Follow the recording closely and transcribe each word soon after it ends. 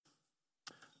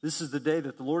This is the day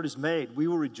that the Lord has made. We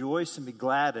will rejoice and be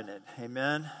glad in it.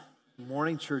 Amen. Good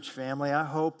morning, church family. I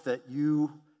hope that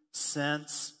you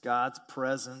sense God's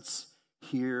presence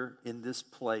here in this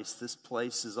place. This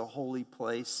place is a holy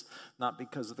place, not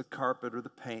because of the carpet or the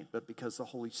paint, but because the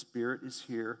Holy Spirit is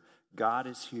here. God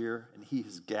is here, and He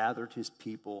has gathered His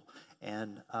people.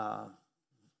 And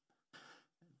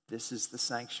this is the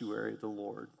sanctuary of the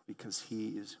Lord because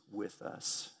He is with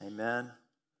us. Amen.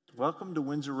 Welcome to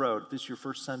Windsor Road. If this is your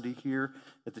first Sunday here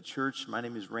at the church, my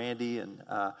name is Randy, and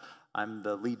I'm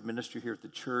the lead minister here at the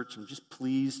church. I'm just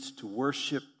pleased to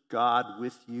worship God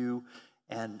with you.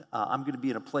 And I'm going to be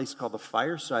in a place called the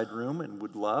Fireside Room and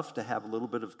would love to have a little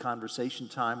bit of conversation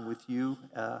time with you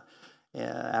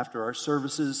after our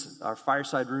services. Our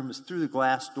Fireside Room is through the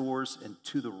glass doors and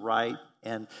to the right.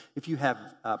 And if you have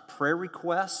prayer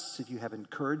requests, if you have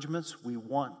encouragements, we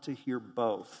want to hear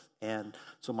both. And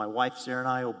so my wife, Sarah, and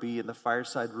I will be in the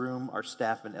Fireside Room. Our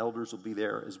staff and elders will be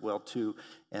there as well, too.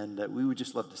 And we would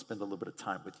just love to spend a little bit of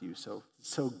time with you.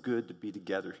 So good to be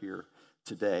together here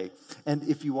today. And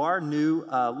if you are new,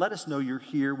 let us know you're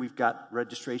here. We've got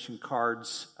registration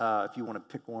cards if you want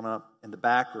to pick one up in the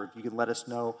back, or if you can let us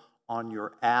know on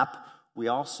your app. We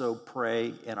also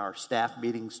pray in our staff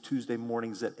meetings Tuesday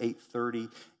mornings at 8:30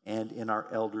 and in our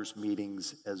elders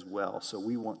meetings as well. So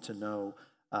we want to know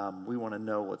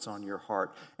what's on your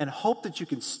heart, and hope that you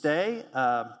can stay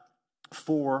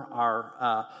for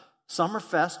our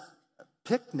Summerfest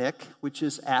picnic, which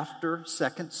is after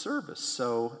second service.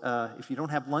 So if you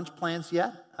don't have lunch plans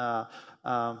yet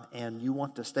and you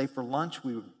want to stay for lunch,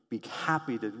 we would be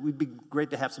happy to. We'd be great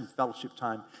to have some fellowship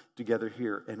time together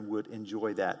here and would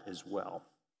enjoy that as well.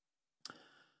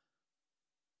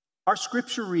 Our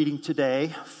scripture reading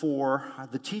today for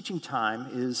the teaching time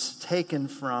is taken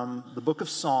from the book of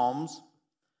Psalms,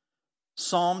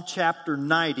 Psalm chapter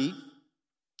 90.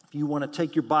 If you want to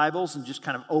take your Bibles and just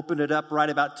kind of open it up right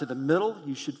about to the middle,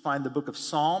 you should find the book of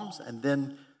Psalms and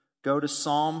then go to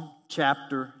Psalm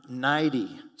chapter 90.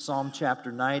 Psalm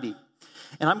chapter 90.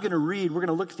 And I'm going to read, we're going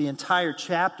to look at the entire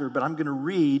chapter, but I'm going to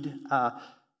read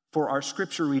for our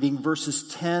scripture reading, verses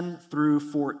 10 through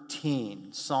 14.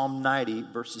 Psalm 90,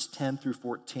 verses 10 through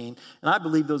 14. And I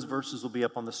believe those verses will be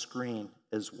up on the screen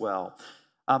as well.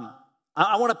 I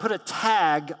want to put a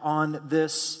tag on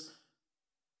this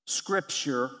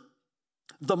scripture,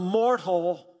 the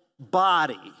mortal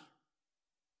body.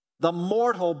 The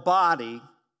mortal body.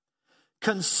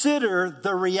 Consider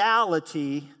the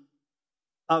reality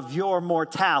of your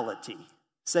mortality.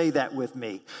 Say that with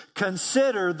me.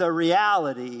 Consider the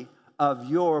reality of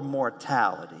your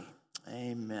mortality.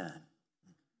 Amen.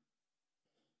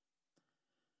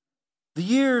 The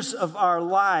years of our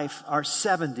life are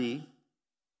 70,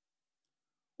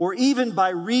 or even by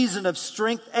reason of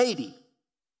strength 80.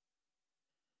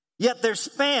 Yet their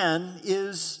span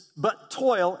is but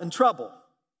toil and trouble.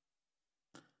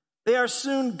 They are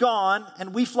soon gone,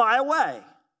 and we fly away.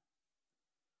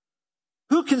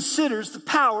 Who considers the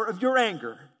power of your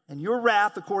anger and your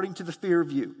wrath according to the fear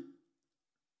of you?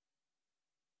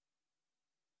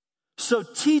 So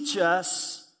teach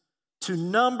us to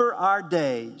number our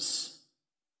days,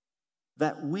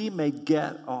 that we may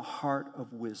get a heart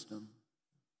of wisdom.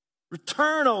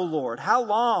 Return, O Lord, how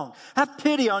long? Have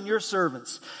pity on your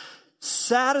servants.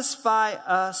 Satisfy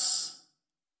us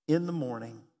in the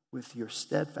morning with your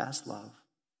steadfast love,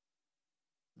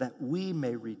 that we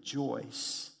may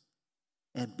rejoice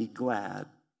and be glad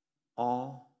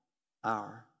all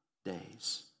our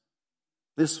days.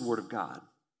 This is the word of God.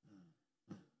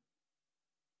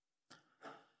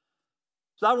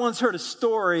 So I once heard a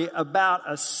story about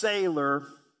a sailor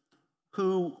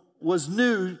who was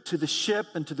new to the ship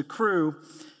and to the crew,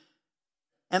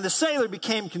 and the sailor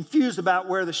became confused about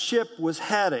where the ship was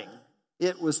heading.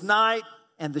 It was night,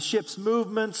 and the ship's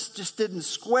movements just didn't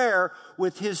square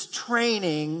with his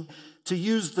training to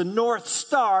use the North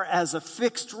Star as a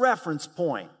fixed reference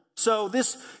point. So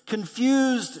this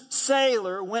confused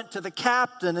sailor went to the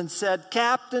captain and said,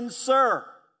 "Captain, sir,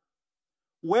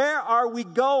 where are we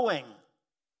going?"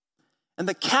 And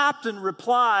the captain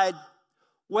replied,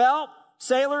 "Well,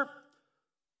 sailor,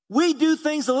 we do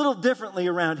things a little differently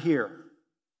around here.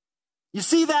 You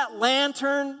see that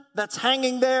lantern that's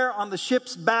hanging there on the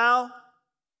ship's bow?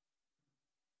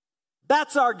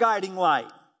 That's our guiding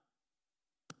light.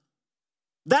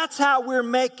 That's how we're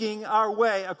making our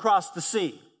way across the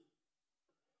sea."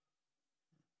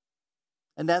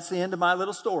 And that's the end of my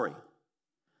little story.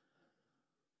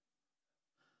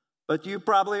 But you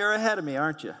probably are ahead of me,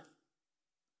 aren't you?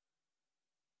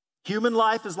 Human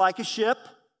life is like a ship,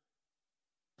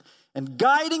 and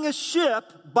guiding a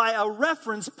ship by a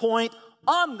reference point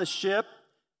on the ship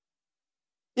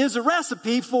is a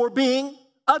recipe for being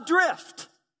adrift.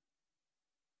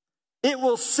 It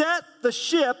will set the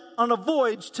ship on a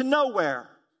voyage to nowhere.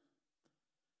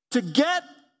 To get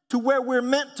to where we're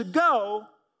meant to go,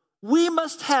 we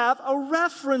must have a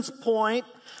reference point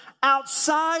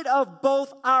outside of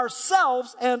both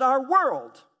ourselves and our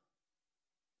world.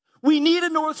 We need a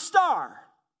North Star.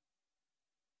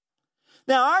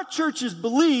 Now, our church's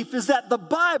belief is that the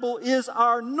Bible is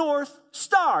our North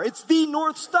Star. It's the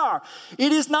North Star.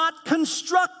 It is not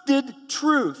constructed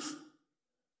truth.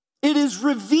 It is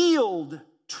revealed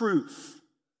truth.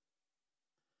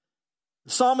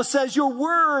 The psalmist says, your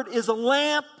word is a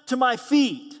lamp to my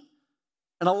feet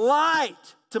and a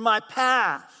light to my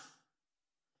path.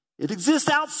 It exists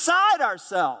outside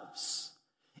ourselves,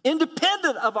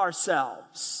 independent of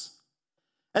ourselves.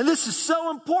 And this is so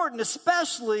important,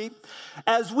 especially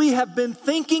as we have been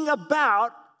thinking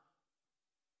about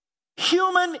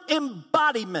human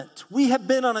embodiment. We have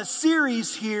been on a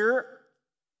series here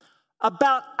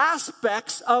about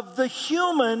aspects of the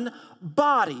human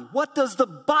body. What does the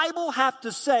Bible have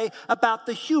to say about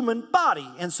the human body?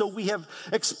 And so we have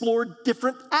explored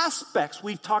different aspects.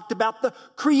 We've talked about the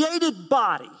created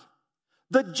body,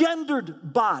 the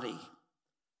gendered body,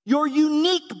 your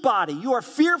unique body. You are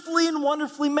fearfully and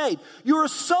wonderfully made. You're a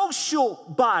social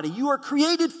body. You are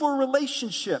created for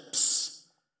relationships.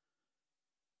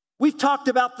 We've talked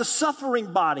about the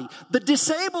suffering body, the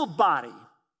disabled body.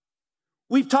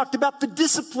 We've talked about the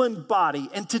disciplined body.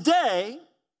 And today,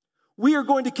 we are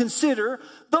going to consider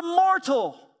the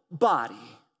mortal body.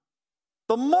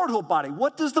 The mortal body.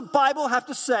 What does the Bible have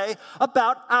to say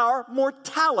about our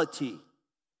mortality?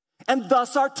 And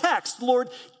thus our text, Lord,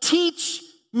 teach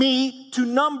me to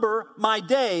number my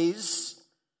days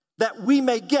that we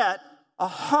may get a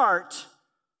heart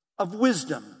of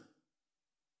wisdom.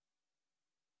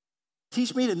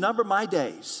 Teach me to number my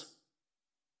days.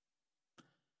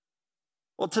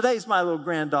 Well, today's my little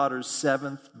granddaughter's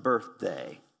 7th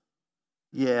birthday.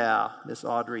 Yeah, Miss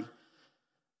Audrey.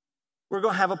 We're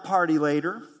going to have a party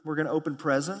later. We're going to open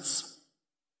presents.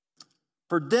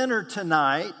 For dinner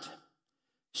tonight,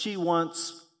 she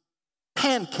wants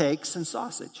pancakes and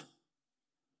sausage.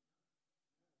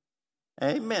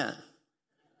 Amen.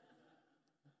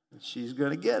 She's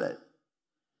going to get it.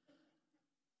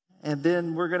 And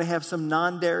then we're going to have some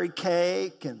non-dairy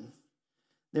cake, and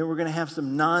then we're going to have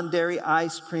some non-dairy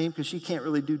ice cream because she can't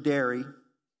really do dairy.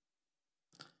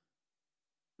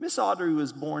 Miss Audrey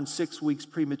was born 6 weeks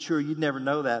premature. You'd never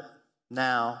know that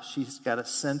now. She's got a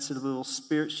sensitive little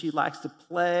spirit. She likes to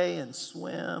play and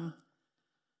swim.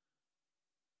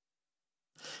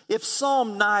 If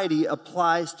Psalm 90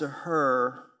 applies to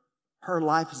her, her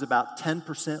life is about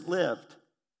 10% lived.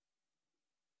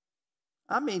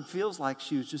 I mean, feels like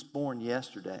she was just born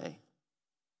yesterday.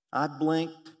 I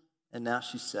blinked, and now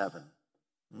she's 7.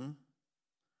 And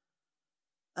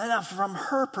now from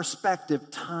her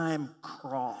perspective, time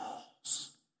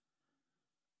crawls.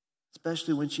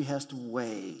 Especially when she has to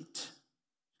wait. She's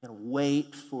going to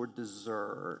wait for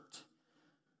dessert.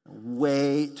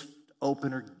 Wait to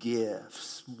open her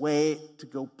gifts. Wait to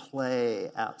go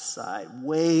play outside.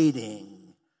 Waiting.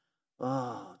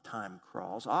 Oh, time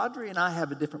crawls. Audrey and I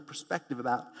have a different perspective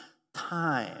about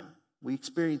time. We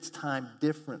experience time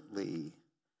differently.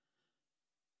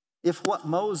 If what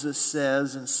Moses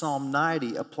says in Psalm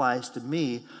 90 applies to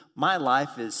me, my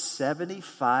life is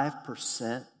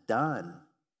 75% done.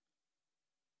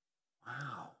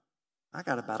 Wow. I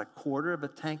got about a quarter of a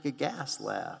tank of gas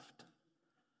left.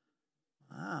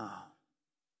 Wow.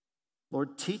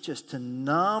 Lord, teach us to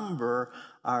number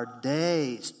our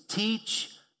days.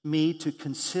 Teach me to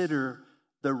consider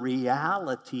the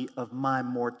reality of my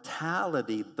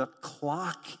mortality. The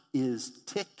clock is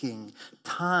ticking.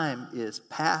 Time is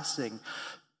passing.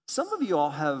 Some of you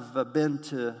all have been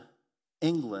to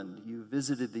England. You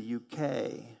visited the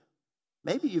UK.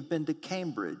 Maybe you've been to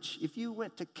Cambridge. If you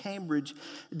went to Cambridge,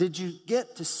 did you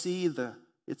get to see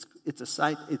it's a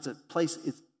site, it's a place,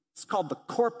 it's called the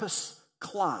Corpus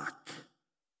Clock.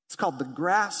 It's called the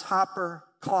Grasshopper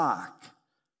Clock.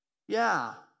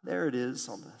 Yeah. There it is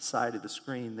on the side of the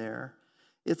screen there.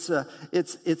 It's a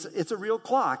real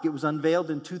clock. It was unveiled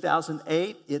in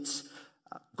 2008. It's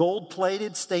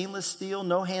gold-plated, stainless steel,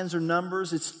 no hands or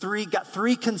numbers. It's got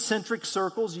 3 concentric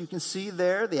circles you can see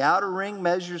there. The outer ring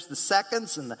measures the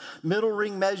seconds, and the middle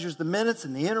ring measures the minutes,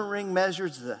 and the inner ring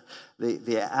measures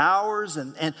the hours.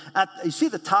 And you see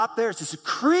the top there? It's this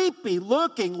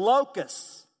creepy-looking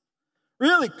locust.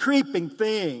 Really creeping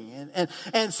thing.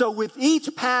 And so with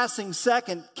each passing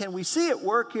second, can we see it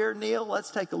work here, Neil? Let's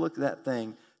take a look at that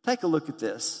thing. Take a look at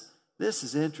this. This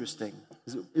is interesting.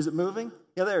 Is it moving?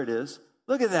 Yeah, there it is.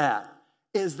 Look at that.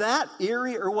 Is that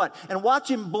eerie or what? And watch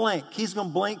him blink. He's going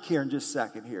to blink here in just a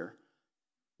second here.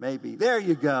 Maybe. There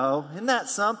you go. Isn't that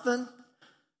something?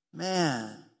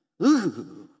 Man.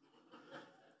 Ooh.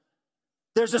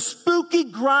 There's a spooky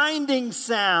grinding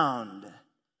sound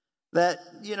that,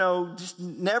 just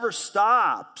never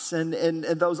stops. And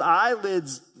those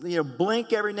eyelids,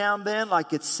 blink every now and then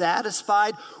like it's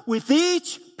satisfied. With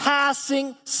each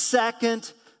passing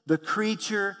second, the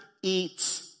creature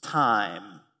eats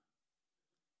time.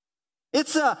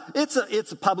 It's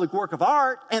a public work of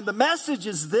art, and the message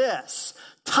is this: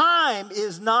 time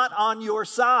is not on your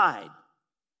side.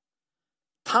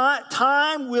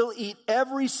 Time will eat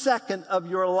every second of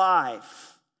your life.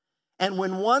 And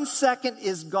when 1 second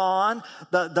is gone,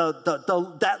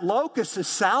 that locust is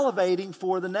salivating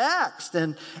for the next.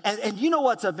 And you know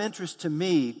what's of interest to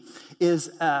me is,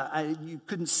 you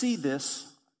couldn't see this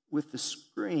with the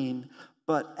screen,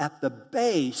 but at the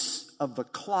base of the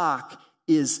clock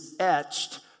is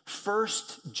etched 1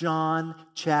 John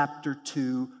chapter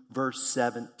 2, verse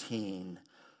 17.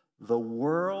 The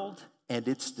world and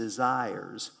its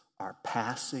desires are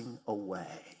passing away.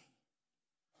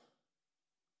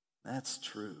 That's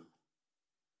true.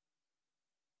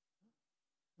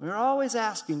 We're always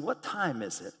asking, what time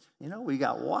is it? We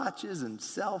got watches and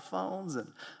cell phones,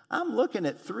 and I'm looking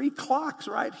at 3 clocks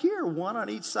right here, one on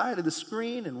each side of the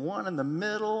screen and one in the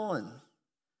middle, and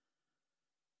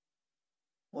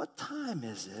what time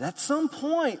is it? At some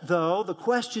point, though, the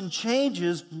question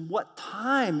changes, what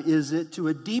time is it, to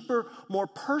a deeper, more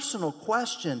personal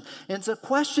question. And it's a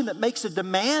question that makes a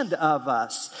demand of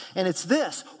us. And it's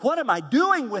this: what am I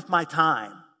doing with my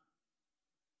time?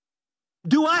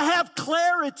 Do I have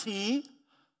clarity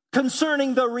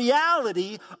concerning the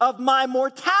reality of my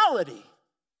mortality?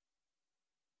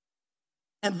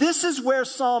 And this is where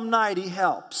Psalm 90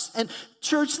 helps. And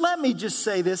church, let me just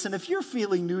say this, and if you're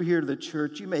feeling new here to the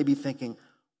church, you may be thinking,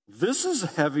 this is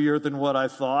heavier than what I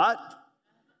thought.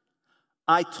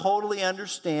 I totally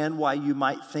understand why you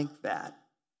might think that.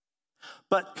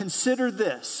 But consider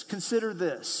this.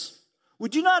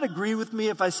 Would you not agree with me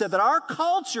if I said that our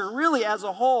culture, really as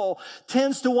a whole,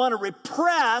 tends to want to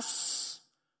repress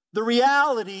the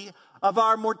reality of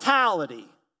our mortality?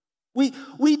 We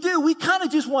do. We kind of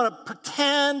just want to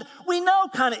pretend. We know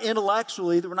kind of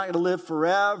intellectually that we're not going to live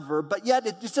forever, but yet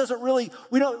it just doesn't really,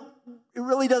 it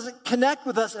really doesn't connect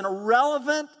with us in a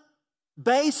relevant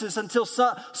basis until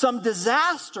some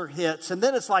disaster hits. And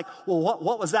then it's like, well,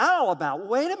 what was that all about? Well,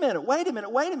 wait a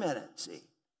minute. See,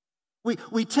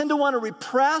 we tend to want to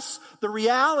repress the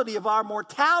reality of our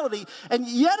mortality, and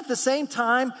yet at the same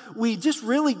time, we just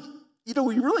really,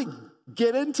 we really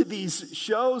get into these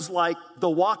shows like The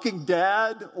Walking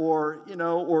Dead or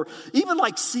even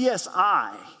like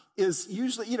CSI is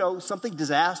usually, something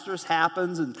disastrous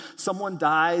happens and someone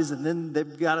dies and then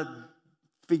they've got to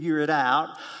figure it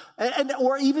out.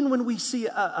 Or even when we see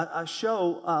a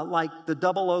show like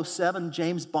the 007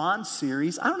 James Bond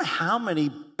series, I don't know how many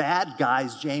bad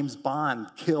guys James Bond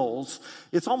kills.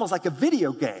 It's almost like a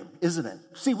video game, isn't it?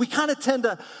 See, we kind of tend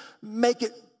to make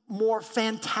it more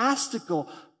fantastical,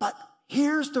 but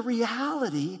here's the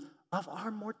reality of our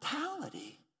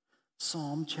mortality.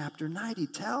 Psalm chapter 90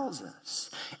 tells us.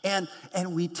 And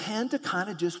we tend to kind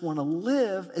of just want to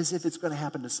live as if it's going to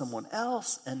happen to someone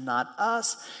else and not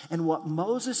us. And what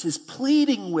Moses is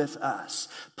pleading with us,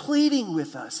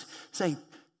 saying,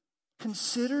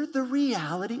 consider the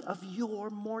reality of your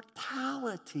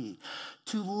mortality.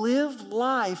 To live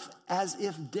life as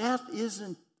if death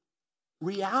isn't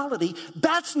reality,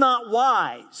 that's not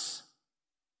wise.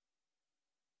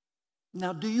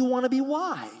 Now, do you want to be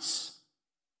wise?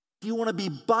 Do you want to be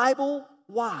Bible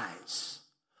wise?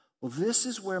 Well, this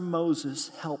is where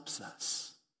Moses helps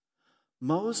us.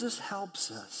 Moses helps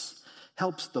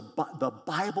the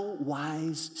Bible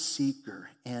wise seeker,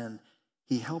 and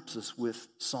he helps us with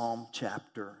Psalm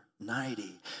chapter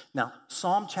 90. Now,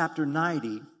 Psalm chapter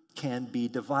 90 can be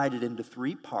divided into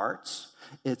 3 parts.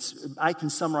 I can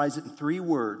summarize it in 3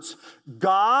 words.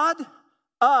 God,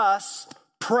 us,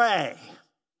 pray.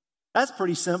 That's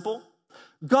pretty simple.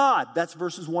 God, that's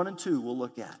verses 1 and 2 we'll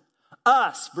look at.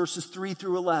 Us, verses 3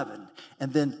 through 11.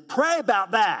 And then pray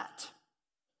about that,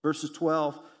 verses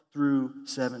 12 through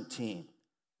 17.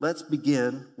 Let's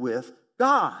begin with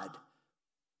God.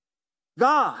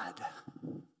 God.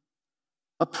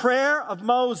 A prayer of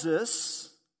Moses,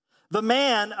 the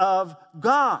man of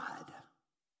God.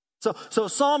 So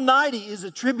Psalm 90 is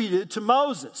attributed to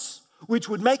Moses, which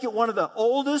would make it one of the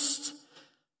oldest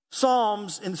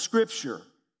Psalms in Scripture.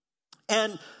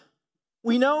 And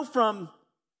we know from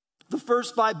the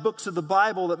first 5 books of the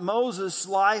Bible that Moses'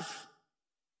 life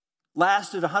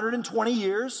lasted 120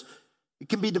 years. It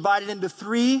can be divided into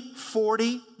 3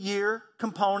 40-year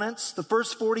components. The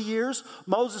first 40 years,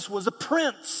 Moses was a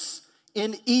prince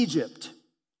in Egypt,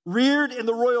 reared in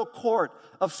the royal court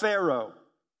of Pharaoh.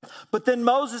 But then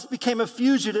Moses became a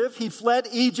fugitive. He fled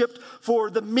Egypt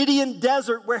for the Midian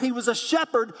desert, where he was a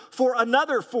shepherd for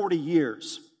another 40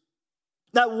 years.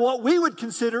 Now, what we would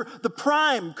consider the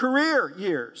prime career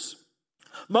years.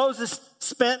 Moses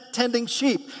spent tending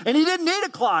sheep, and he didn't need a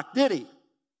clock, did he?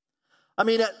 I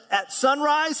mean, at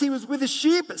sunrise, he was with his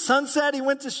sheep. At sunset, he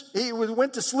went to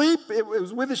sleep. It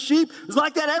was with his sheep. It was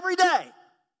like that every day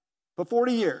for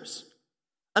 40 years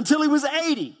until he was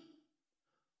 80,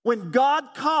 when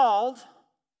God called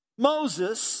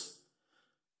Moses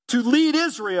to lead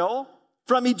Israel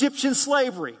from Egyptian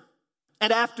slavery.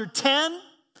 And after 10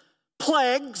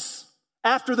 plagues,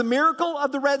 after the miracle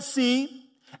of the Red Sea,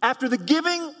 after the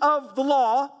giving of the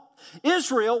law,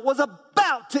 Israel was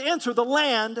about to enter the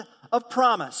land of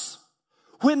promise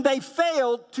when they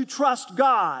failed to trust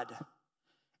God.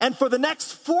 And for the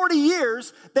next 40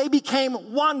 years, they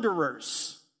became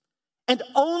wanderers. And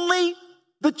only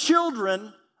the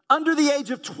children under the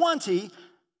age of 20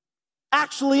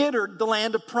 actually entered the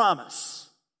land of promise.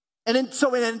 And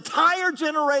so an entire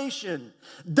generation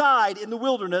died in the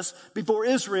wilderness before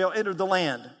Israel entered the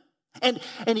land. And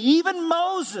even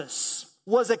Moses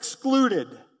was excluded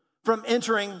from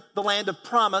entering the land of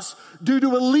promise due to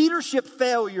a leadership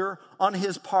failure on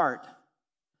his part.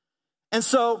 And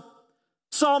so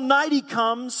Psalm 90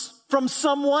 comes from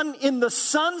someone in the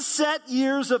sunset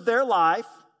years of their life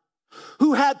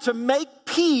who had to make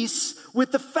peace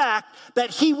with the fact that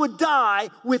he would die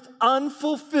with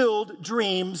unfulfilled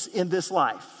dreams in this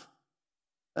life.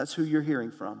 That's who you're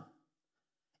hearing from.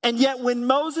 And yet when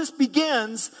Moses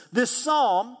begins this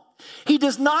psalm, he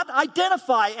does not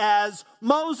identify as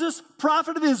Moses,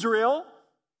 prophet of Israel,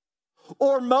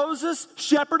 or Moses,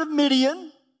 shepherd of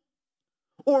Midian,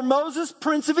 or Moses,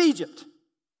 prince of Egypt.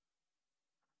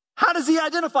 How does he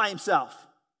identify himself?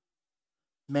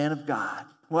 Man of God.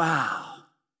 Wow.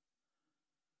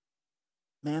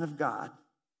 Man of God.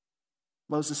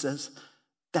 Moses says,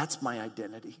 that's my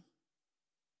identity.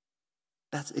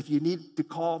 If you need to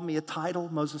call me a title,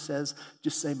 Moses says,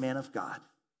 just say man of God.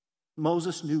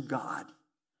 Moses knew God.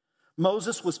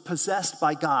 Moses was possessed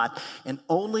by God, and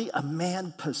only a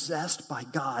man possessed by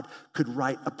God could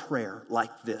write a prayer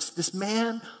like this. This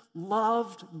man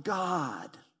loved God.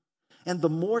 And the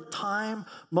more time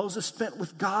Moses spent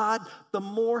with God, the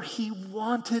more he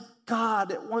wanted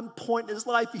God. At one point in his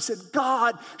life, he said,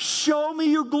 God, show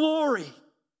me your glory.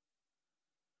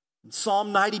 And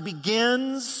Psalm 90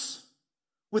 begins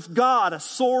with God, a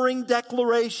soaring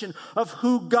declaration of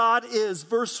who God is.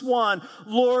 Verse 1,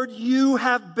 Lord, you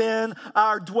have been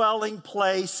our dwelling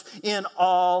place in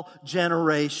all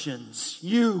generations.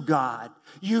 You, God,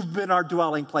 you've been our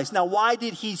dwelling place. Now, why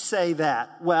did he say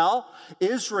that? Well,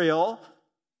 Israel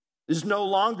is no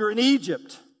longer in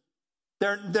Egypt.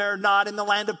 They're not in the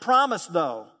land of promise,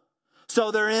 though.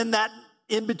 So they're in that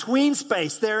in-between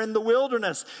space. They're in the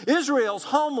wilderness. Israel's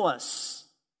homeless.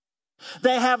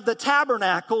 They have the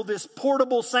tabernacle, this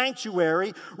portable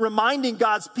sanctuary, reminding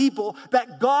God's people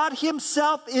that God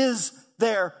himself is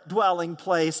their dwelling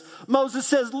place. Moses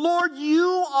says, Lord,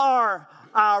 you are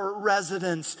our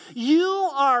residence. You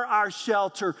are our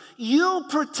shelter. You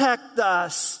protect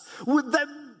us.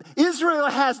 Israel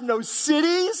has no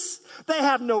cities. They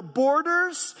have no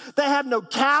borders. They have no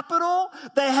capital.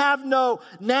 They have no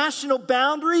national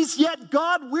boundaries. Yet,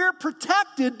 God, we're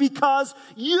protected because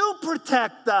you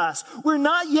protect us. We're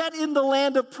not yet in the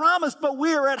land of promise, but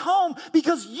we're at home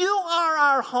because you are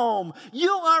our home.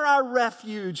 You are our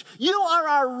refuge. You are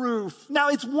our roof. Now,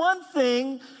 it's one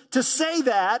thing to say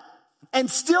that and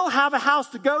still have a house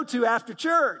to go to after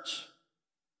church.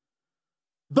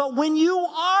 But when you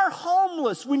are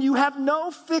homeless, when you have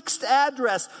no fixed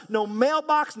address, no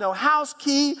mailbox, no house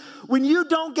key, when you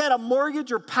don't get a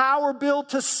mortgage or power bill,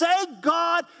 to say,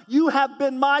 God, you have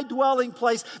been my dwelling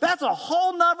place, that's a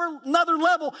whole nother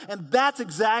level, and that's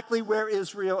exactly where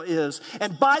Israel is.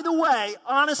 And by the way,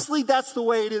 honestly, that's the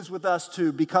way it is with us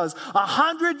too, because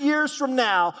 100 years from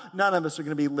now, none of us are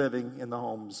going to be living in the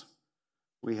homes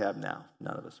we have now.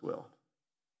 None of us will.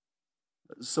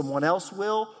 Someone else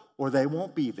will, or they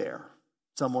won't be there.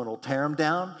 Someone will tear them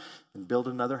down and build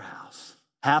another house.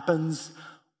 Happens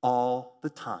all the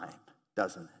time,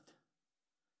 doesn't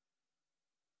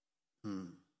it?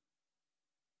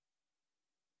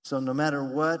 So no matter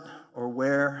what or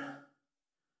where,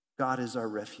 God is our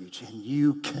refuge, and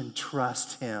you can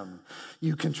trust him.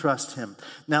 You can trust him.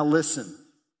 Now listen,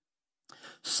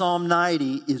 Psalm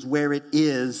 90 is where it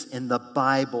is in the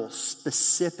Bible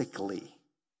specifically.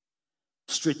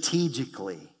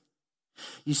 strategically.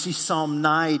 You see, Psalm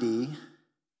 90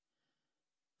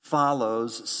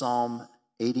 follows Psalm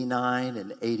 89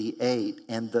 and 88,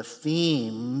 and the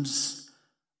themes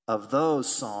of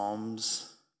those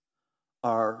psalms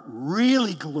are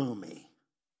really gloomy.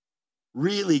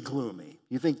 Really gloomy.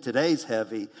 You think today's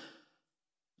heavy,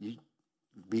 you'd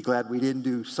be glad we didn't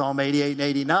do Psalm 88 and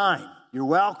 89. You're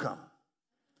welcome.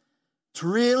 It's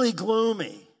really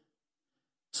gloomy.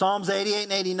 Psalms 88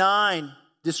 and 89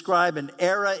 describe an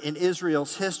era in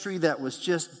Israel's history that was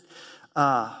just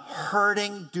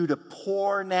hurting due to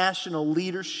poor national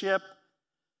leadership.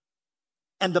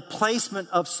 And the placement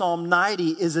of Psalm 90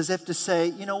 is as if to say,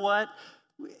 you know what?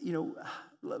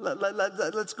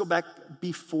 Let's go back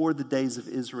before the days of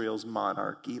Israel's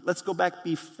monarchy. Let's go back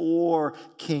before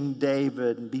King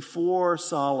David and before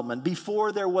Solomon,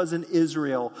 before there was an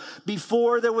Israel,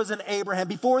 before there was an Abraham,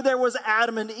 before there was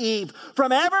Adam and Eve.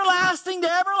 From everlasting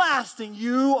to everlasting,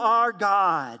 you are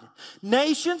God.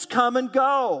 Nations come and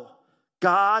go.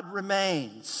 God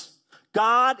remains.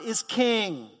 God is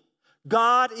king.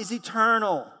 God is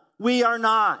eternal. We are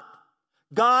not.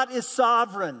 God is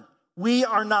sovereign. We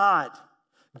are not.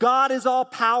 God is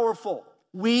all-powerful.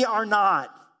 We are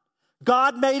not.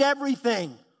 God made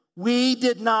everything. We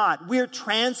did not. We're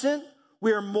transient.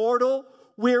 We're mortal.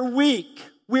 We're weak.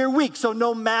 We're weak. So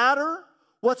no matter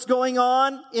what's going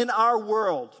on in our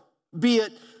world, be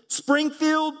it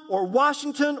Springfield or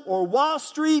Washington or Wall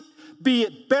Street, be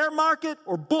it bear market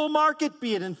or bull market,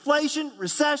 be it inflation,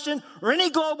 recession, or any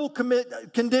global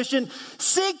condition,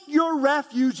 seek your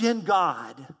refuge in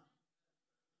God.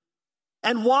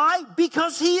 And why?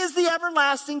 Because he is the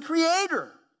everlasting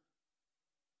creator.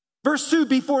 Verse 2,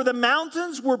 before the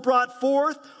mountains were brought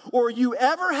forth, or you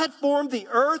ever had formed the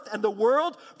earth and the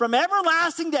world, from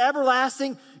everlasting to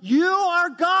everlasting, you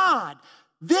are God.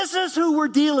 This is who we're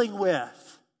dealing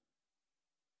with.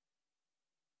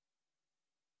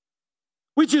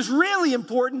 Which is really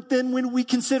important then when we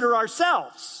consider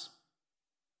ourselves.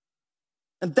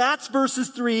 And that's verses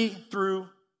 3 through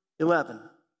 11.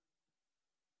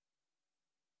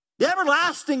 The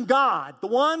everlasting God, the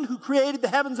one who created the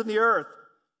heavens and the earth.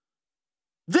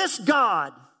 This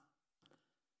God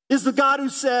is the God who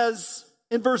says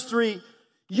in verse 3,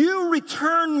 you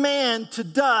return man to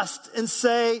dust and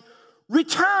say,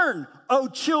 return, O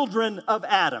children of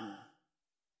Adam.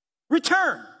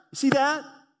 Return. You see that?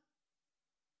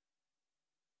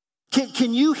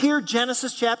 Can you hear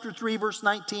Genesis chapter 3, verse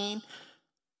 19?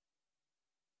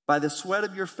 By the sweat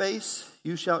of your face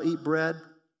you shall eat bread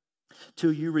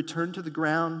till you return to the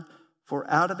ground, for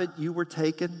out of it you were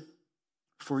taken.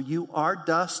 For you are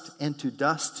dust, and to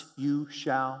dust you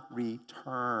shall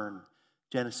return.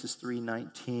 Genesis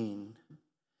 3:19.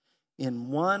 In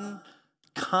one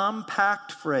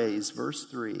compact phrase, verse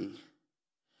 3,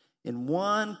 in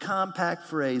one compact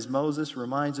phrase, Moses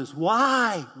reminds us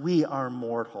why we are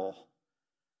mortal.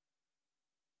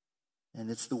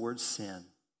 And it's the word sin.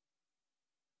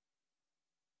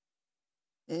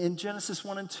 In Genesis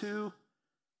 1 and 2,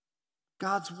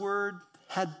 God's word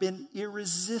had been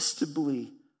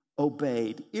irresistibly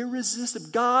obeyed. Irresistible.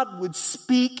 God would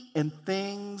speak and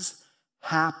things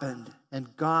happened.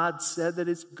 And God said that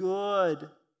it's good.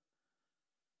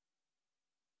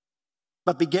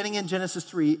 But beginning in Genesis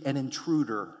 3, an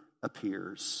intruder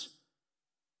appears.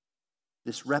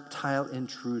 This reptile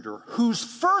intruder whose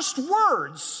first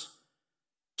words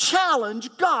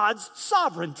challenge God's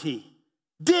sovereignty.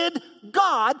 Did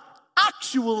God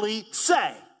actually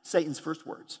say? Satan's first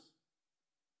words.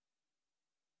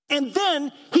 And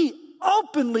then he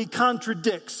openly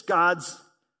contradicts God's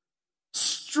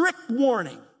strict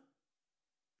warning.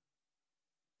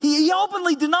 He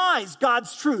openly denies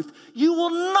God's truth. You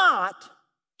will not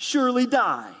surely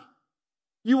die.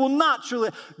 You will not surely.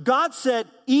 God said,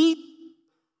 eat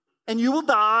and you will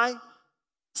die.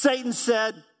 Satan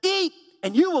said, eat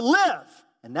and you will live.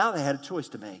 And now they had a choice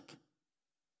to make.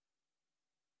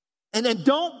 And then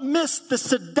don't miss the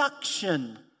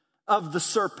seduction of the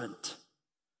serpent.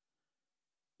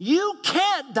 You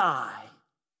can't die.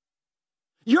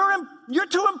 You're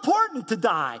too important to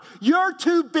die. You're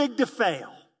too big to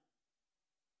fail.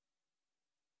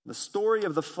 The story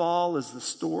of the fall is the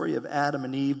story of Adam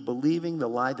and Eve believing the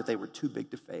lie that they were too big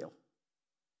to fail.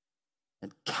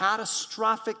 And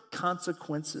catastrophic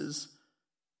consequences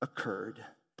occurred.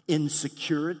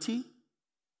 Insecurity,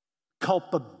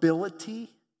 culpability,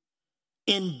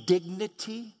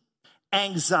 indignity,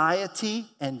 anxiety,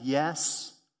 and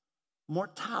yes,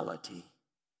 mortality.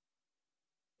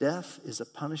 Death is a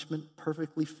punishment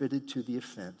perfectly fitted to the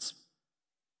offense.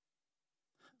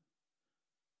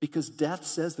 Because death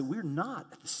says that we're not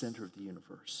at the center of the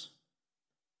universe.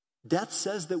 Death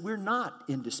says that we're not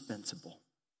indispensable.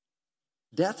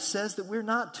 Death says that we're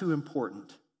not too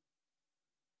important.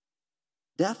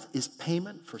 Death is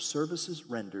payment for services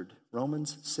rendered.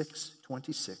 Romans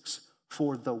 6:26.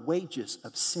 For the wages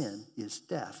of sin is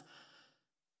death.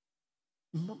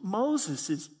 Moses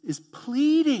is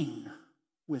pleading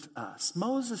with us.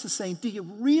 Moses is saying, do you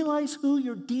realize who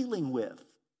you're dealing with?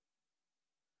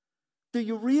 Do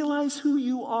you realize who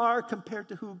you are compared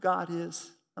to who God is?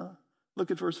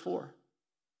 Look at verse 4.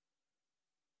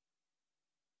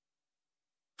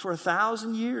 For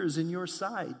 1,000 years in your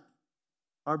sight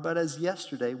are but as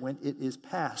yesterday when it is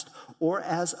past, or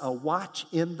as a watch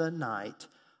in the night.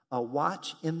 A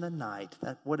watch in the night.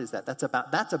 What is that? That's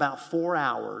about 4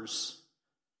 hours.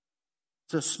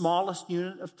 It's the smallest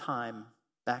unit of time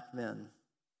back then.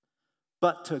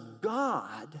 But to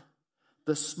God,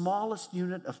 the smallest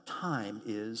unit of time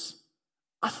is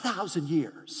 1,000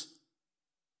 years.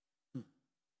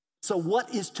 So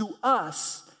what is to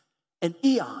us an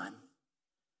eon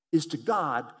is to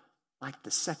God like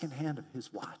the second hand of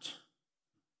his watch.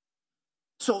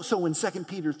 So when 2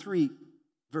 Peter 3,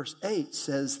 verse 8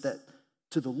 says that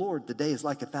to the Lord, the day is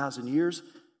like 1,000 years,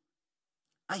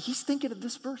 he's thinking of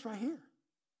this verse right here.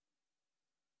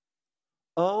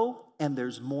 Oh, and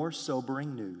there's more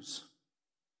sobering news.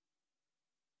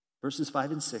 Verses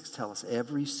 5 and 6 tell us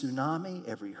every tsunami,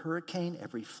 every hurricane,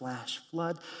 every flash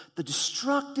flood, the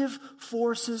destructive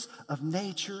forces of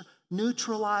nature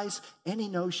neutralize any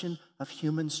notion of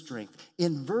human strength.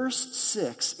 In verse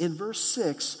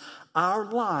 6, our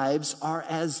lives are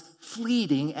as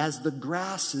fleeting as the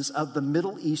grasses of the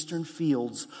Middle Eastern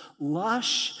fields,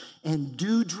 lush and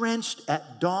dew-drenched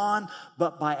at dawn,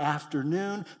 but by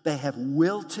afternoon they have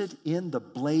wilted in the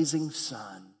blazing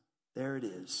sun. There it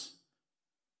is.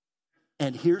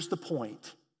 And here's the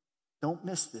point. Don't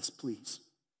miss this, please.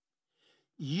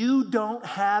 You don't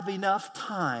have enough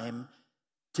time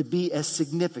to be as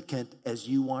significant as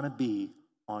you want to be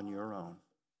on your own.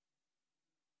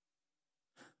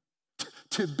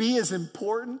 To be as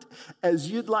important as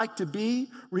you'd like to be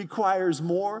requires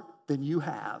more than you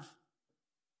have.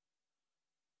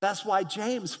 That's why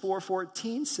James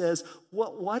 4:14 says,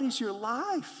 what is your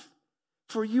life?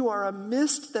 For you are a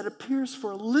mist that appears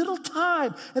for a little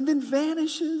time and then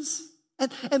vanishes.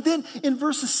 And then in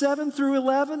verses 7 through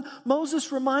 11,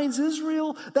 Moses reminds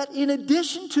Israel that in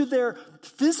addition to their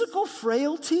physical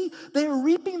frailty, they are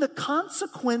reaping the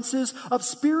consequences of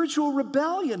spiritual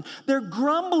rebellion. They're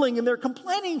grumbling and they're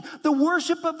complaining. The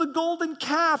worship of the golden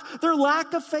calf, their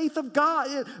lack of faith of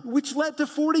God, which led to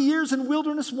 40 years in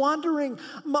wilderness wandering.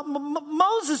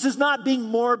 Moses is not being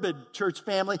morbid, church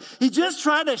family. He's just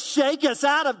trying to shake us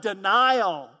out of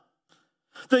denial.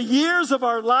 The years of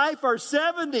our life are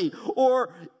 70,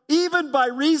 or even by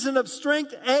reason of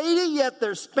strength 80, yet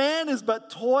their span is but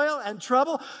toil and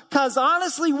trouble. Because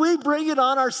honestly, we bring it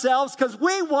on ourselves because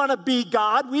we want to be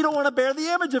God. We don't want to bear the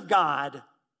image of God.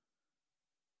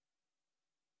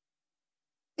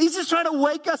 He's just trying to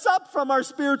wake us up from our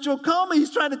spiritual coma.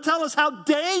 He's trying to tell us how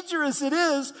dangerous it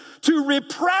is to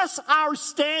repress our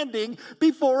standing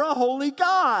before a holy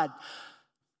God.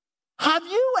 Have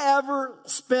you ever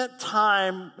spent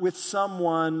time with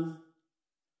someone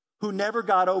who never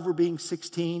got over being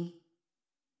 16?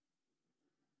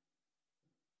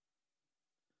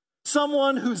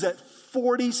 Someone who's at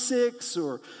 46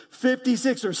 or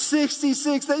 56 or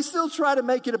 66, they still try to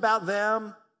make it about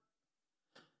them.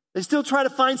 They still try to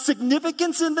find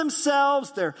significance in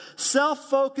themselves. They're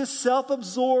self-focused,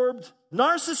 self-absorbed,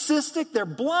 narcissistic. They're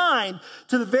blind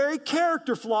to the very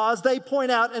character flaws they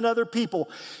point out in other people.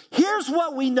 Here's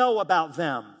what we know about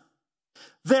them.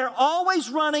 They're always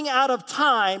running out of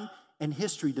time, and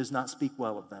history does not speak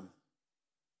well of them.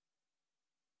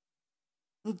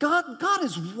 God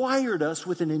has wired us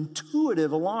with an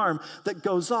intuitive alarm that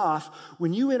goes off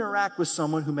when you interact with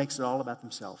someone who makes it all about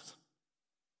themselves.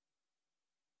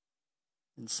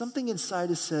 And something inside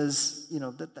us says,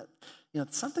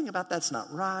 something about that's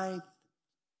not right.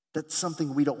 That's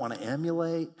something we don't want to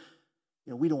emulate.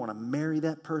 We don't want to marry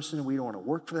that person. We don't want to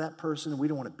work for that person. We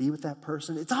don't want to be with that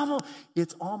person.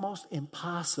 It's almost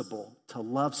impossible to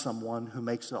love someone who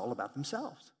makes it all about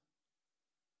themselves.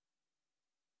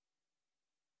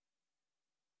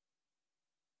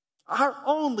 Our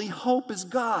only hope is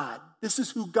God. This is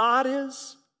who God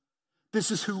is. This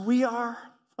is who we are.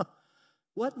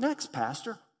 What next,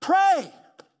 Pastor? Pray.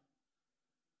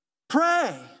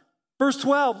 Pray. Verse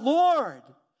 12, Lord,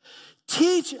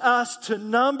 teach us to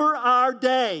number our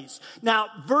days. Now,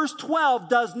 verse 12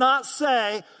 does not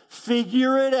say,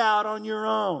 figure it out on your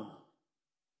own.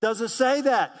 Doesn't say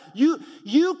that.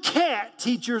 You can't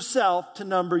teach yourself to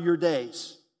number your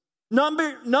days.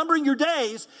 Numbering your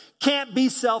days can't be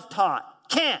self-taught.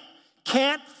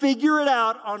 Can't figure it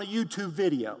out on a YouTube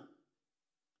video.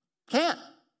 Can't.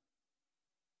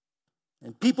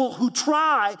 And people who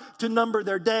try to number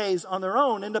their days on their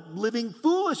own end up living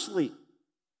foolishly.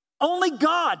 Only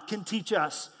God can teach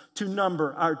us to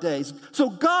number our days. So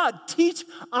God,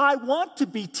 I want to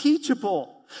be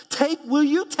teachable. Will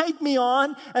you take me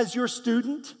on as your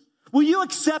student? Will you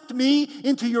accept me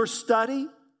into your study?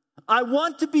 I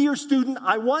want to be your student.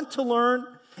 I want to learn.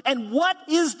 And what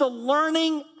is the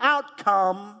learning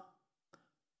outcome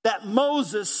that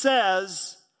Moses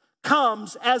says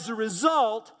comes as a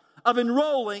result of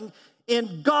enrolling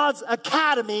in God's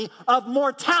Academy of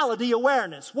Mortality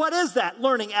Awareness? What is that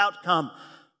learning outcome?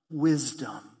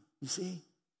 Wisdom. You see?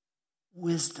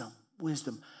 Wisdom.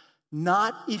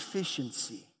 Not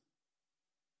efficiency,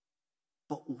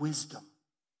 but wisdom.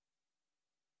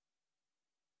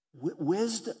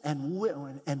 Wisdom.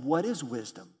 And what is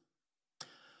wisdom?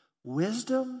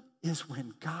 Wisdom is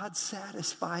when God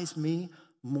satisfies me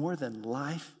more than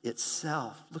life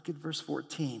itself. Look at verse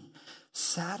 14.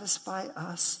 Satisfy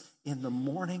us in the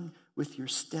morning with your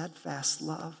steadfast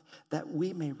love, that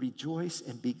we may rejoice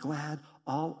and be glad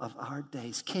all of our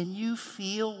days. Can you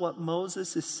feel what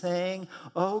Moses is saying?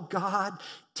 Oh God,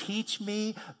 teach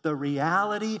me the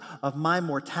reality of my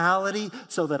mortality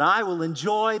so that I will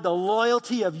enjoy the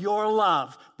loyalty of your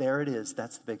love. There it is.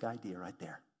 That's the big idea right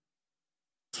there.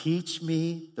 Teach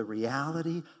me the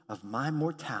reality of my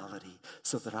mortality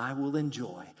so that I will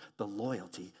enjoy the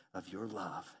loyalty of your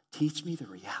love. Teach me the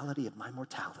reality of my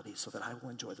mortality so that I will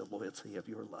enjoy the loyalty of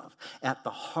your love. At the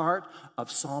heart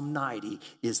of Psalm 90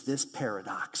 is this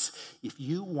paradox. If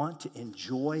you want to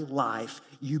enjoy life,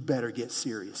 you better get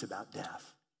serious about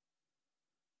death.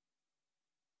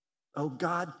 Oh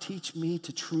God, teach me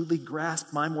to truly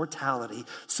grasp my mortality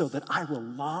so that I will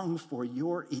long for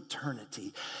your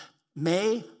eternity.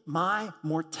 May my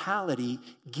mortality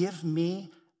give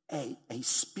me a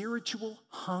spiritual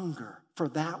hunger for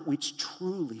that which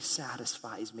truly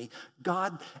satisfies me.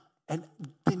 God, and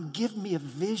then give me a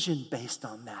vision based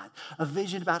on that. A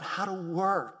vision about how to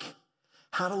work,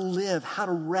 how to live, how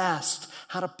to rest,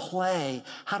 how to play,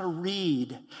 how to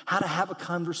read, how to have a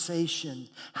conversation,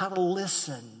 how to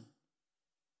listen,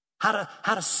 how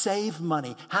to save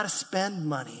money, how to spend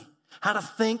money. How to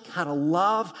think, how to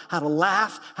love, how to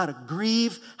laugh, how to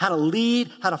grieve, how to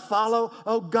lead, how to follow.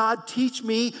 Oh God, teach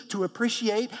me to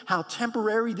appreciate how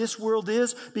temporary this world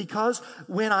is, because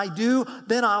when I do,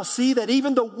 then I'll see that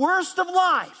even the worst of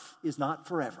life is not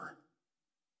forever.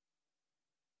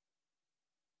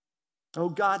 Oh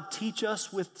God, teach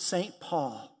us with St.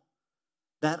 Paul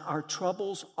that our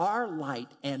troubles are light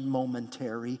and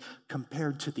momentary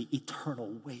compared to the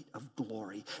eternal weight of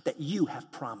glory that you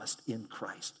have promised in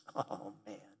Christ. Oh,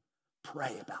 man.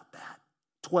 Pray about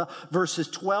that. Verses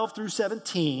 12 through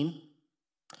 17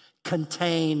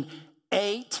 contain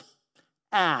 8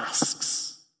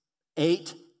 asks.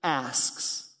 8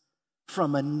 asks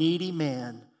from a needy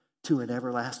man to an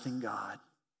everlasting God.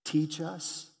 Teach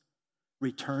us,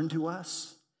 return to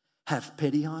us, have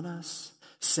pity on us,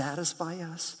 satisfy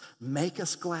us, make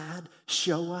us glad,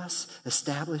 show us,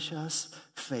 establish us,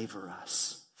 favor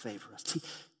us.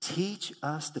 Teach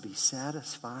us to be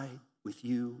satisfied with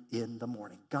you in the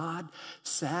morning. God,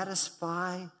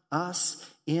 satisfy us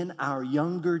in our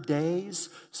younger days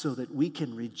so that we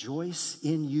can rejoice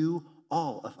in you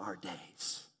all of our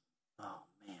days. Oh,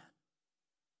 man.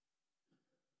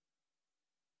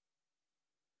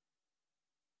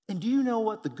 And do you know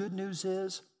what the good news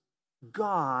is?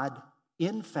 God,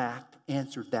 in fact,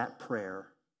 answered that prayer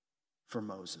for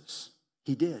Moses.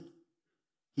 He did.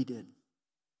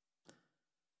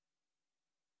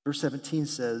 Verse 17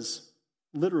 says,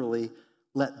 literally,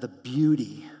 let the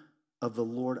beauty of the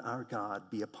Lord our God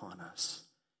be upon us.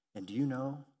 And do you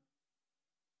know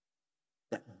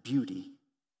that beauty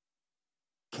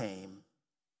came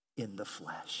in the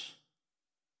flesh?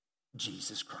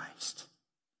 Jesus Christ.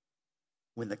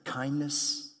 When the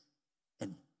kindness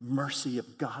and mercy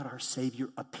of God our Savior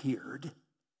appeared,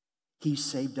 he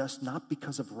saved us not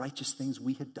because of righteous things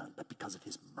we had done, but because of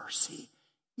his mercy.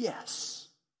 Yes,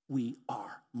 we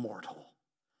are mortal.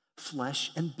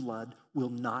 Flesh and blood will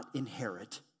not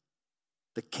inherit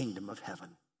the kingdom of heaven.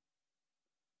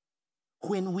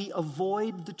 When we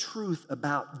avoid the truth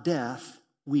about death,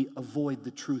 we avoid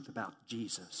the truth about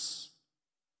Jesus.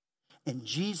 And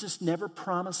Jesus never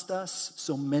promised us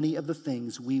so many of the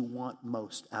things we want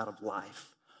most out of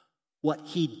life. What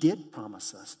he did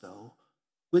promise us, though,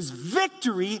 was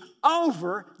victory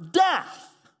over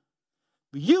death.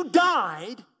 You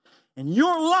died, and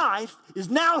your life is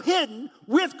now hidden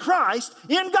with Christ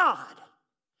in God.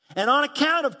 And on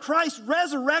account of Christ's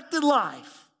resurrected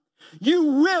life, you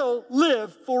will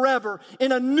live forever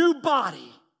in a new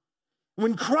body.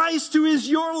 When Christ, who is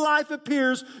your life,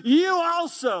 appears, you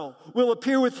also will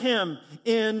appear with him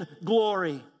in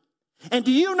glory. And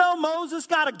do you know Moses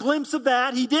got a glimpse of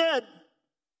that? He did.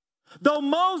 Though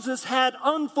Moses had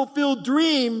unfulfilled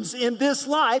dreams in this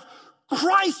life,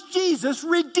 Christ Jesus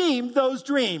redeemed those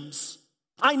dreams.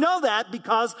 I know that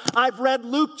because I've read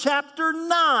Luke chapter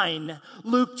 9.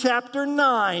 Luke chapter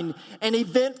 9, an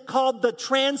event called the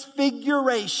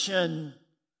Transfiguration.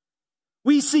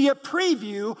 We see a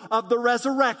preview of the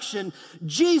resurrection.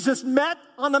 Jesus met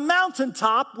on the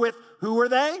mountaintop with, who were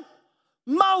they?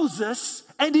 Moses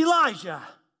and Elijah.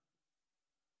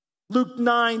 Luke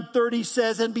 9:30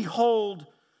 says, and behold,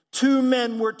 two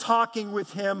men were talking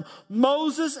with him,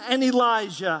 Moses and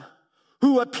Elijah,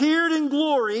 who appeared in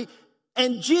glory,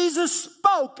 and Jesus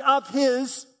spoke of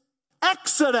his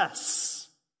exodus,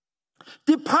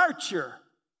 departure,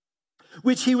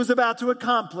 which he was about to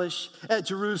accomplish at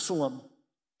Jerusalem.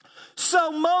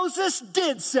 So Moses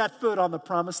did set foot on the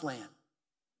promised land.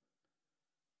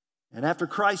 And after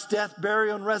Christ's death,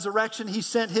 burial, and resurrection, he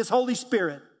sent his Holy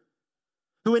Spirit,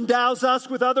 who endows us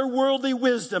with otherworldly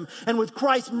wisdom, and with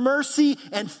Christ's mercy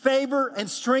and favor and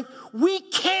strength, we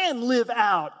can live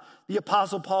out the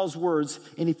Apostle Paul's words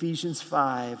in Ephesians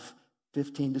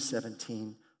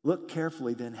 5:15-17. Look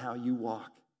carefully then how you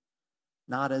walk,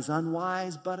 not as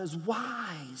unwise, but as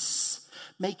wise,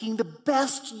 making the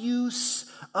best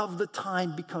use of the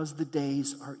time because the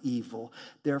days are evil.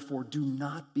 Therefore, do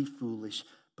not be foolish,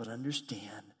 but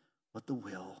understand what the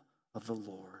will of the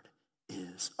Lord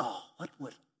is. Oh, what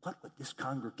would this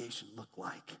congregation look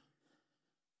like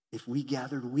if we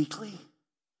gathered weekly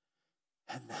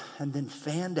and then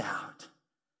fanned out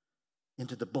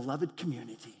into the beloved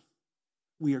community?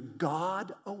 We are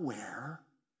God aware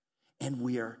and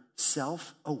we are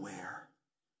self-aware.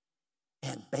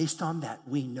 And based on that,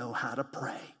 we know how to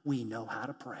pray. We know how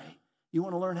to pray. You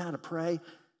want to learn how to pray?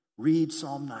 Read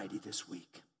Psalm 90 this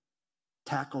week.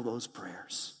 Tackle those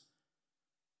prayers.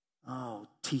 Oh,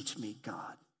 teach me,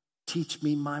 God. Teach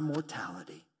me my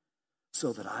mortality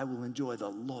so that I will enjoy the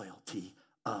loyalty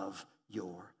of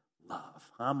your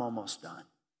love. I'm almost done.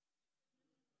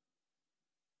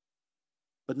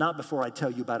 But not before I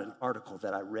tell you about an article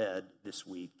that I read this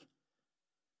week.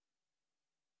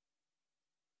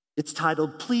 It's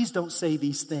titled, Please Don't Say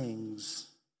These Things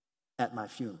at My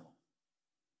Funeral.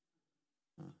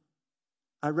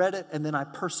 I read it and then I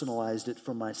personalized it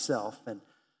for myself, and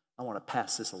I want to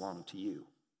pass this along to you.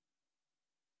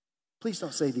 Please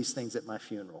don't say these things at my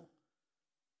funeral.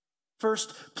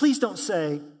 First, please don't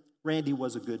say, Randy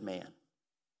was a good man.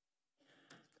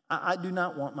 I do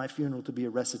not want my funeral to be a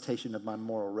recitation of my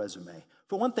moral resume.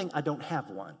 For one thing, I don't have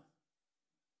one.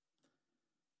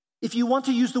 If you want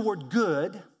to use the word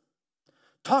good,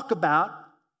 talk about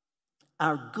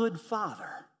our good Father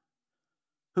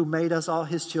who made us all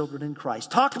his children in Christ.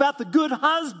 Talk about the good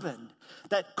husband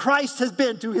that Christ has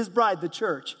been to his bride, the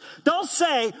church. Don't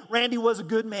say, Randy was a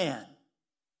good man.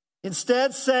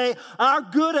 Instead, say, our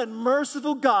good and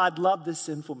merciful God loved this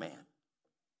sinful man.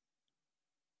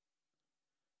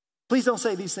 Please don't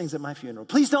say these things at my funeral.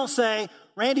 Please don't say,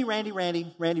 Randy. I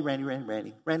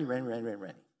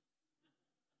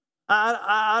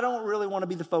don't really want to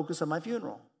be the focus of my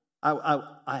funeral. I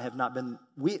have not been,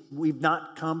 we've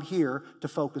not come here to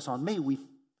focus on me. We've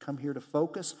come here to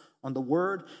focus on the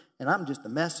word, and I'm just the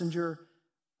messenger.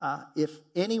 If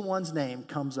anyone's name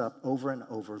comes up over and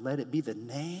over, let it be the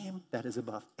name that is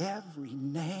above every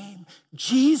name.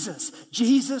 Jesus,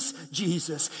 Jesus,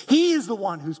 Jesus. He is the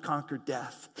one who's conquered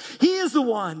death. He is the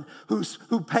one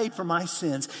who paid for my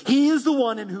sins. He is the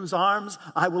one in whose arms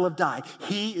I will have died.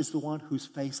 He is the one whose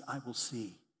face I will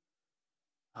see.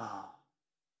 Oh,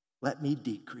 let me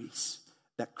decrease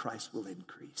that Christ will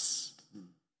increase.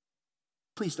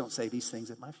 Please don't say these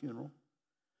things at my funeral.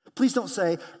 Please don't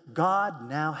say, God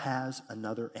now has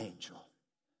another angel.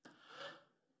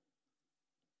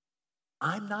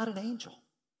 I'm not an angel.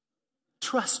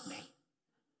 Trust me.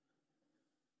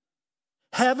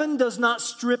 Heaven does not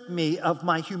strip me of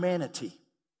my humanity.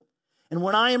 And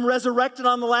when I am resurrected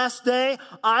on the last day,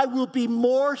 I will be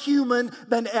more human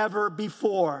than ever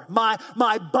before. My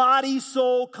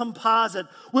body-soul composite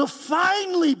will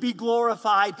finally be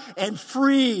glorified and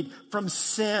freed from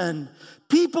sin.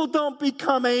 People don't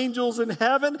become angels in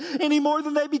heaven any more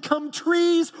than they become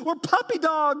trees or puppy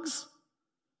dogs.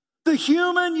 The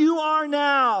human you are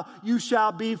now, you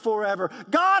shall be forever.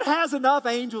 God has enough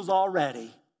angels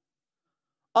already.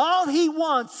 All he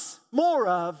wants more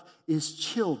of is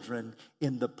children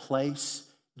in the place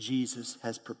Jesus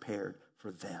has prepared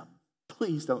for them.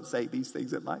 Please don't say these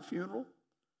things at my funeral.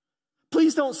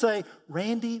 Please don't say,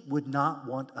 Randy would not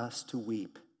want us to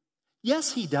weep.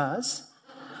 Yes, he does.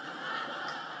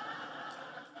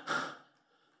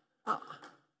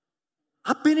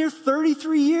 I've been here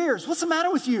 33 years. What's the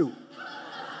matter with you?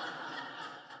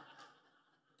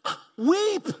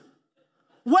 Weep.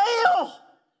 Wail.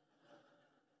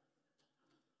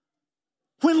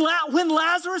 When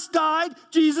Lazarus died,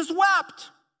 Jesus wept.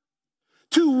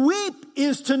 To weep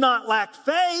is to not lack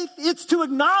faith. It's to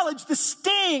acknowledge the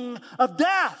sting of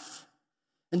death.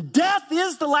 And death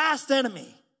is the last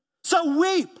enemy. So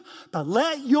weep, but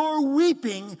let your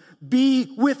weeping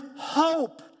be with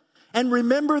hope. And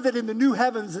remember that in the new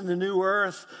heavens and the new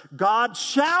earth, God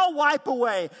shall wipe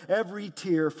away every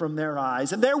tear from their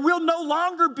eyes. And there will no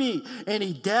longer be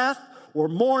any death or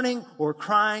mourning or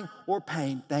crying or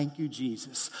pain. Thank you,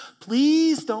 Jesus.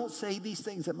 Please don't say these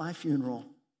things at my funeral.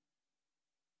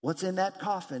 What's in that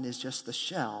coffin is just the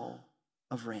shell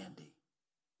of Randy.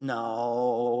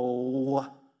 No.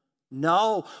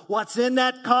 What's in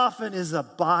that coffin is a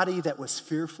body that was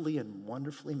fearfully and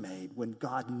wonderfully made when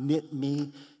God knit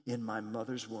me in my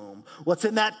mother's womb. What's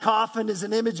in that coffin is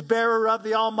an image bearer of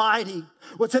the Almighty.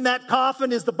 What's in that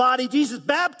coffin is the body Jesus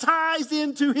baptized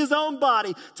into his own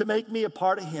body to make me a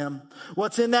part of him.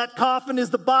 What's in that coffin is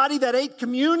the body that ate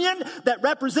communion that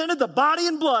represented the body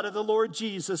and blood of the Lord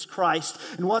Jesus Christ.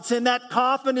 And what's in that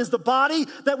coffin is the body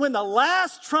that when the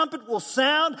last trumpet will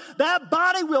sound, that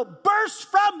body will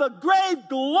burst from the grave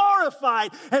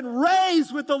glorified and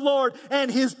raised with the Lord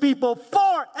and his people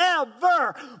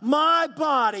forever. My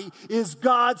body is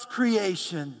God's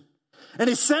creation, an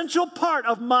essential part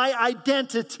of my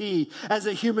identity as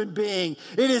a human being.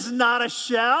 It is not a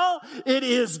shell, it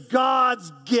is God's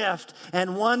gift.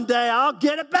 And one day I'll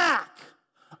get it back,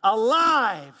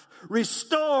 alive,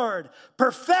 restored,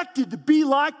 perfected to be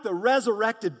like the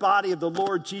resurrected body of the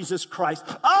Lord Jesus Christ.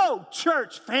 Oh,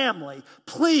 church family,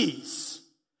 please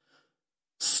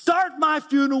start my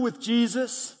funeral with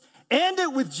Jesus. End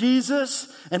it with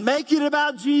Jesus and make it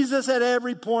about Jesus at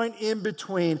every point in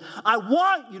between. I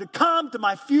want you to come to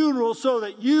my funeral so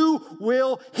that you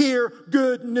will hear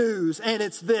good news. And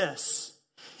it's this.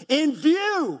 In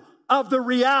view of the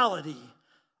reality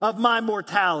of my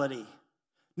mortality,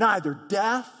 neither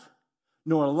death,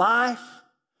 nor life,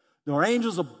 nor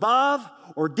angels above,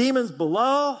 or demons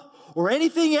below, or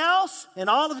anything else in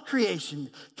all of creation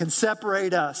can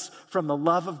separate us from the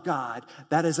love of God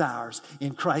that is ours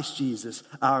in Christ Jesus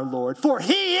our Lord. For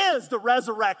he is the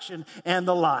resurrection and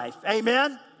the life.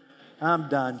 Amen? I'm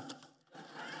done.